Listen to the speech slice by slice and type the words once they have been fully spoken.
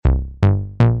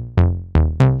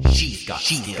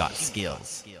She's got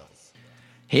skills.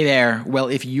 Hey there. Well,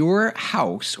 if your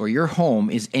house or your home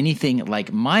is anything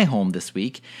like my home this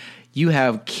week, you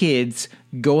have kids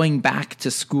going back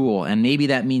to school, and maybe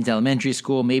that means elementary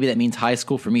school, maybe that means high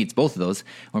school. For me, it's both of those,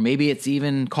 or maybe it's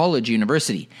even college,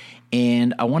 university.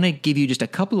 And I want to give you just a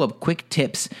couple of quick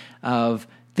tips of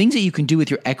things that you can do with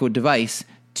your Echo device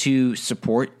to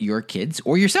support your kids,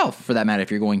 or yourself for that matter,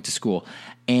 if you're going to school.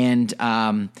 And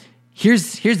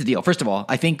Here's the deal. First of all,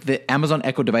 I think that Amazon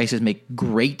Echo devices make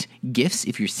great gifts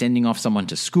if you're sending off someone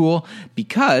to school,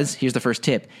 because here's the first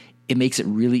tip. It makes it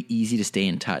really easy to stay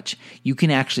in touch. You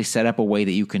can actually set up a way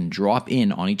that you can drop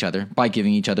in on each other by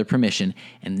giving each other permission,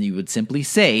 and you would simply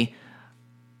say,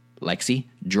 Lexi,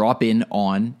 drop in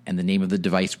on, and the name of the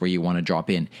device where you want to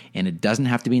drop in. And it doesn't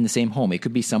have to be in the same home. It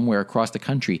could be somewhere across the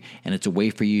country, and it's a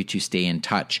way for you to stay in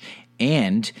touch.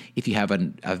 And if you have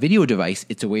a video device,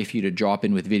 it's a way for you to drop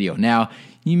in with video. Now,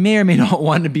 you may or may not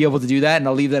want to be able to do that, and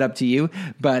I'll leave that up to you,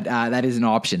 but that is an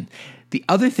option. The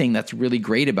other thing that's really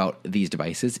great about these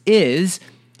devices is,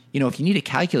 if you need a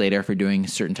calculator for doing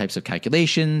certain types of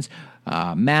calculations,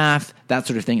 math, that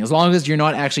sort of thing, as long as you're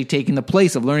not actually taking the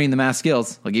place of learning the math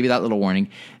skills, I'll give you that little warning,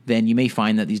 then you may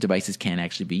find that these devices can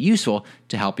actually be useful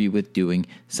to help you with doing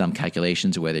some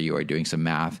calculations, whether you are doing some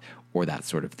math or that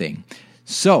sort of thing.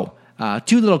 So,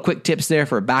 two little quick tips there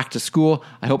for back to school.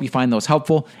 I hope you find those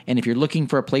helpful. And if you're looking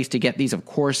for a place to get these, of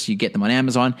course, you get them on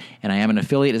Amazon. And I am an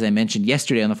affiliate, as I mentioned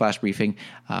yesterday on the Flash Briefing,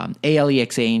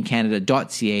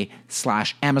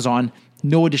 alexaincanada.ca/Amazon.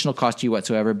 No additional cost to you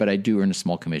whatsoever, but I do earn a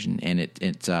small commission, and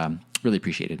it's really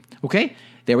appreciated. Okay,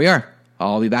 there we are.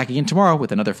 I'll be back again tomorrow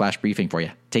with another Flash Briefing for you.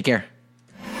 Take care.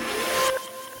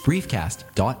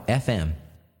 Briefcast.fm